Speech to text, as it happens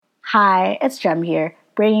Hi, it's Jem here,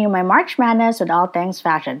 bringing you my March Madness with all things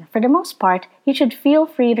fashion. For the most part, you should feel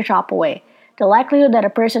free to shop away. The likelihood that a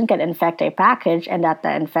person can infect a package and that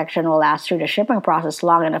the infection will last through the shipping process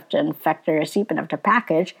long enough to infect the recipient of the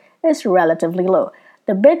package is relatively low.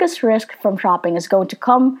 The biggest risk from shopping is going to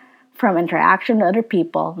come from interaction with other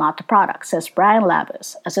people, not the product, says Brian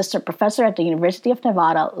Labus, assistant professor at the University of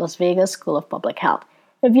Nevada, Las Vegas School of Public Health.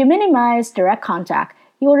 If you minimize direct contact,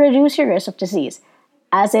 you will reduce your risk of disease.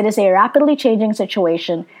 As it is a rapidly changing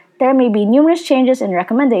situation, there may be numerous changes in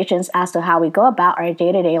recommendations as to how we go about our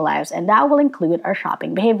day to day lives, and that will include our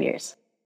shopping behaviors.